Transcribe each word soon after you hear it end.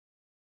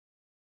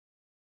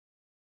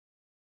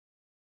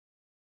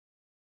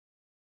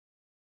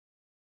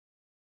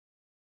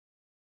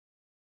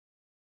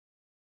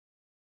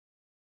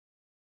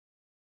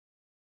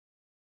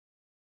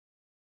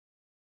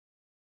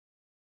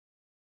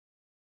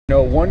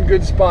know one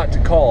good spot to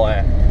call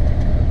at.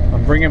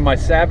 I'm bringing my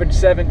Savage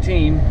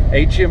 17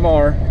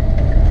 HMR,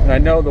 and I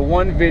know the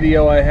one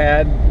video I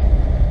had,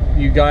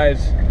 you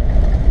guys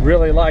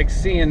really like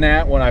seeing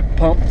that when I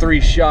pumped 3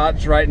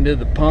 shots right into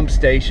the pump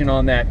station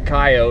on that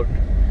coyote.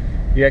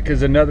 Yeah,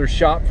 because another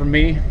shot for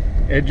me,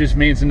 it just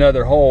means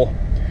another hole.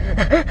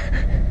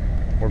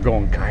 We're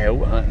going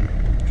coyote hunting.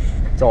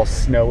 It's all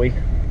snowy.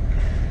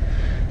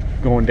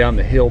 Going down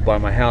the hill by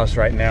my house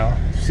right now.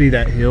 See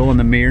that hill in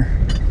the mirror?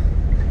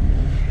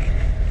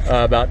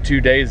 About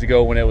 2 days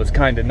ago when it was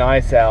kind of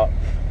nice out,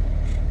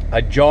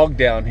 I jogged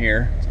down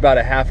here. It's about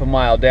a half a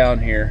mile down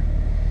here,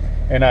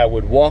 and I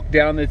would walk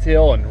down this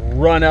hill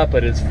and run up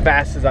it as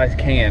fast as I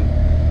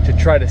can to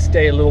try to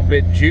stay a little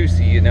bit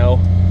juicy, you know.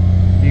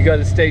 You got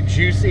to stay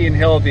juicy and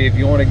healthy if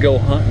you want to go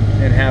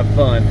hunting and have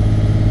fun.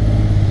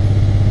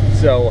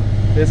 So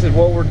this is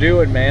what we're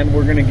doing, man.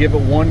 We're gonna give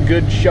it one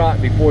good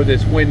shot before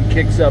this wind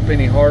kicks up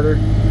any harder,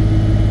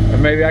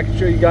 and maybe I can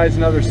show you guys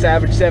another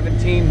Savage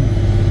 17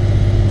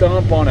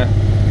 thump on a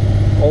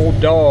old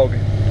dog.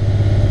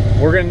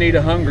 We're gonna need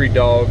a hungry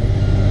dog,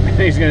 and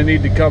he's gonna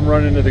need to come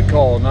running to the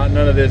call, not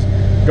none of this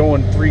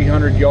going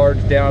 300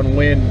 yards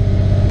downwind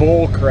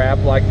bull crap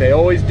like they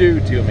always do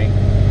to me.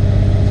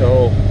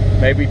 So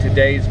maybe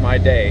today's my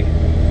day,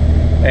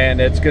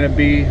 and it's gonna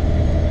be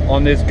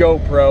on this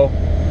GoPro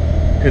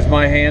because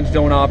my hands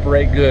don't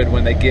operate good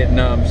when they get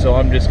numb. So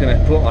I'm just gonna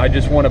I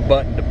just want a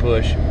button to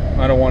push.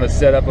 I don't want to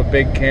set up a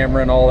big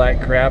camera and all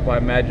that crap. I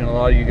imagine a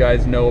lot of you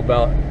guys know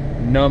about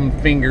numb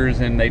fingers,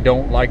 and they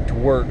don't like to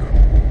work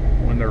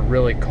when they're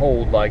really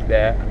cold like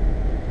that.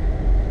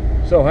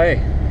 So hey,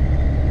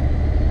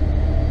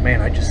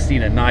 man, I just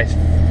seen a nice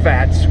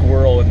fat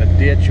squirrel in the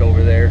ditch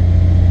over there.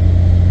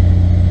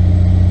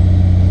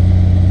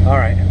 All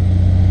right,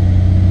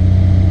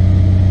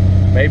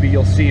 maybe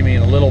you'll see me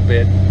in a little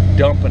bit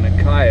dumping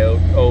a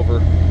coyote over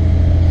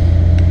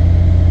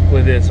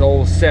with this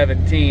old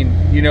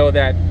 17. You know,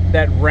 that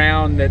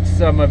round that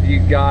some of you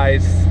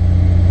guys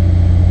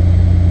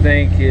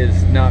think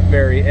is not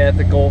very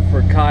ethical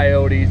for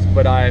coyotes,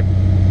 but I've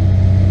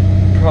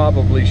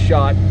probably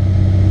shot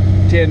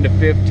 10 to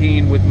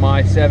 15 with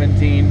my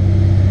 17.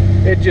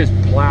 It just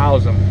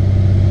plows them.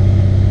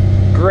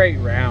 Great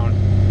round.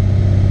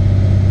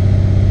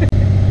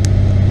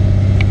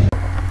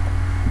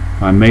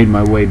 I made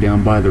my way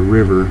down by the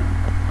river,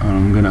 and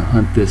I'm gonna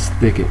hunt this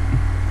thicket.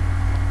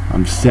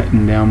 I'm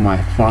setting down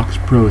my Fox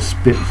Pro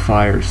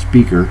Spitfire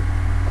speaker,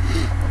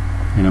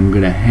 and I'm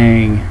gonna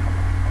hang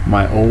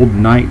my old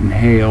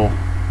Nightingale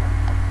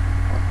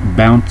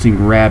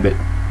bouncing rabbit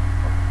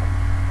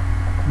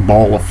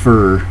ball of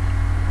fur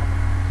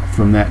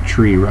from that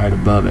tree right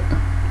above it.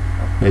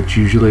 That's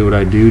usually what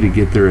I do to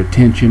get their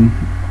attention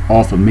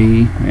off of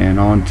me and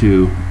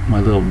onto my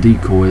little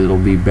decoy that'll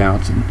be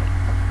bouncing.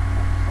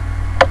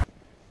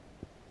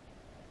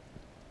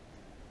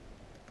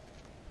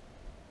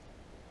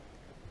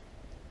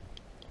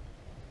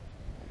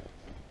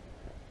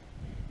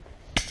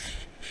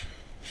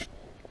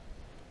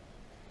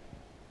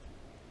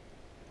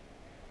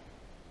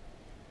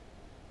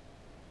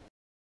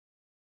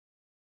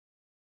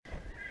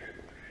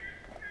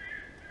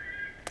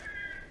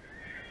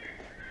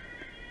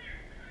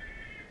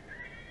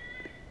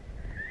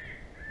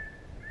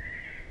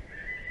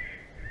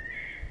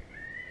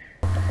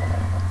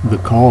 The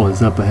call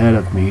is up ahead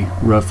of me,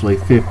 roughly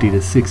 50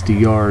 to 60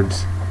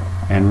 yards,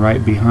 and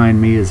right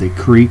behind me is a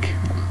creek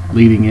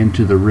leading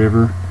into the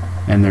river,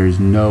 and there's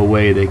no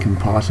way they can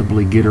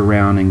possibly get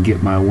around and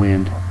get my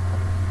wind.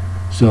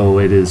 So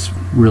it is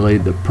really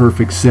the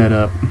perfect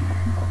setup,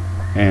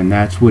 and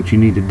that's what you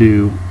need to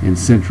do in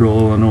central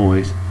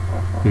Illinois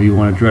if you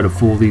want to try to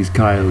fool these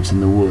coyotes in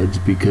the woods,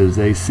 because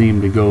they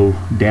seem to go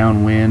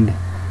downwind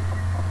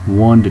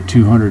 100 to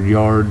 200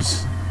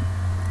 yards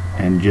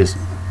and just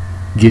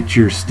get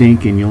your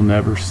stink and you'll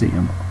never see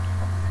them.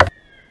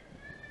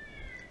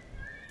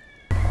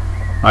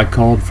 I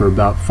called for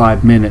about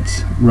 5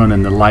 minutes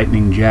running the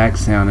lightning jack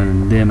sound,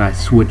 and then I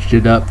switched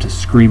it up to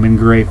screaming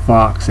gray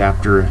fox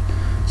after a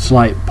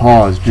slight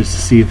pause just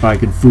to see if I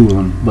could fool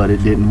him, but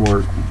it didn't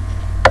work.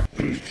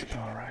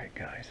 Alright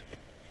guys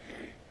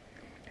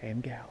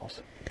and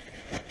gals,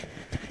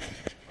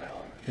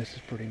 well, this is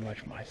pretty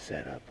much my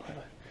setup.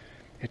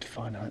 It's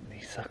fun hunting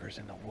these suckers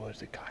in the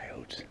woods, the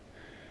coyotes.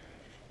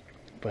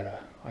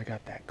 But I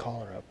got that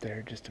collar up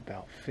there just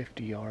about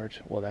 50 yards.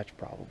 Well, that's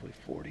probably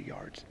 40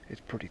 yards. It's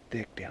pretty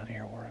thick down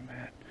here where I'm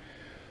at.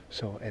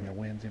 So, and the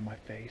wind's in my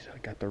face. I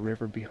got the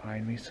river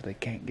behind me, so they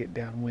can't get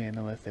downwind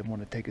unless they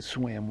want to take a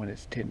swim when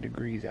it's 10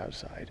 degrees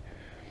outside.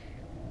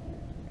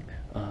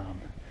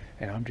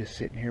 And I'm just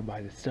sitting here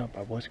by the stump.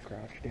 I was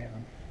crouched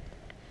down.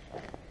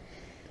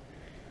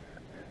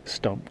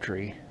 Stump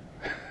tree.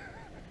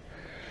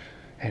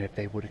 And if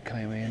they would have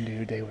come in,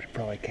 dude, they would have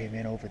probably came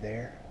in over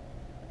there.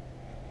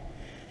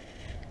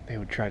 They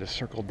would try to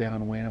circle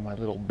downwind on my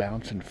little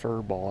bouncing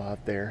fur ball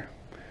out there,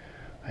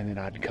 and then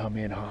I'd come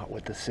in hot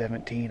with the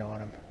 17 on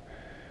them.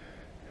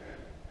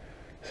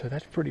 So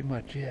that's pretty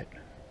much it.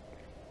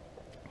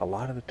 A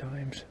lot of the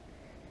times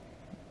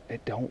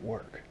it don't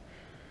work.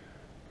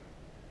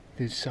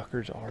 These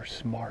suckers are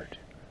smart.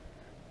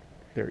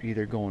 They're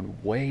either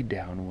going way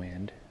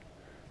downwind,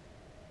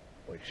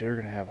 which they're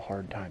gonna have a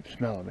hard time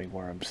smelling me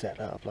where I'm set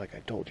up, like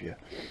I told you,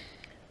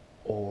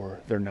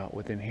 or they're not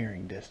within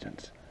hearing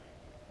distance.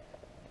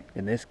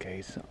 In this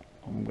case,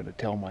 I'm gonna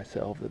tell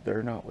myself that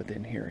they're not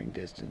within hearing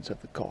distance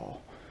of the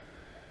call.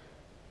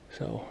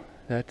 So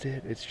that's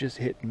it. It's just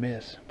hit and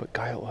miss, but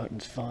coyote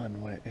hunting's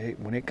fun.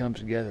 When it comes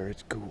together,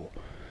 it's cool.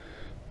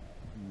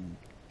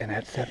 And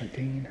at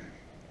 17,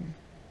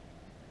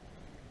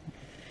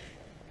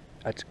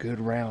 that's a good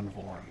round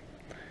for him.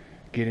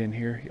 Get in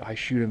here, I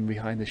shoot him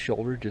behind the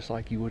shoulder just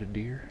like you would a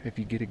deer. If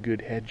you get a good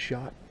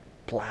headshot,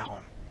 plow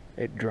him.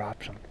 It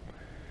drops him.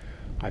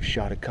 I've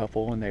shot a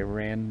couple and they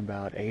ran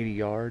about 80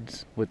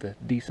 yards with a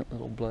decent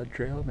little blood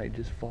trail and they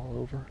just fall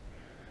over.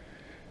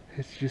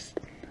 It's just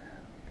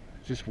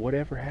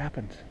whatever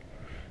happens.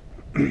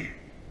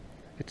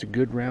 It's a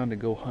good round to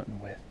go hunting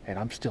with, and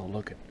I'm still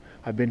looking.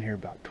 I've been here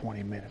about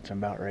 20 minutes. I'm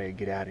about ready to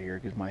get out of here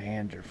because my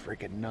hands are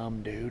freaking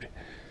numb, dude.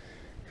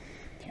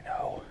 You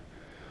know,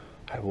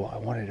 I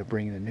wanted to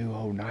bring the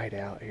new night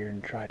out here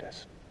and try to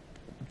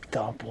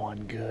thump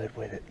one good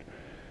with it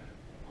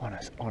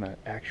on an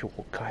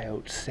actual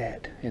coyote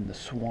set in the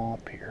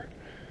swamp here.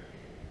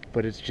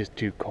 But it's just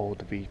too cold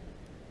to be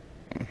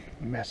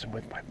messing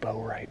with my bow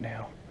right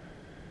now.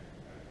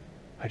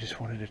 I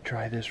just wanted to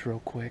try this real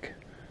quick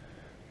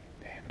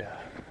and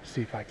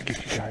see if I can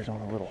get you guys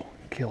on a little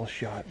kill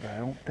shot, but I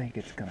don't think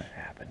it's gonna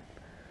happen.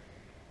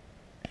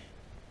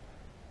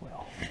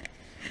 Well,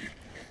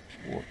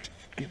 we'll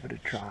give it a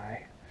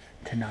try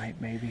tonight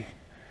maybe,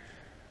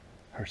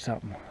 or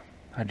something.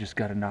 I just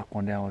gotta knock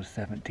one down with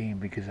 17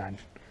 because I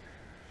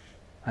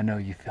know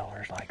you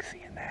fellers like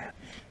seeing that.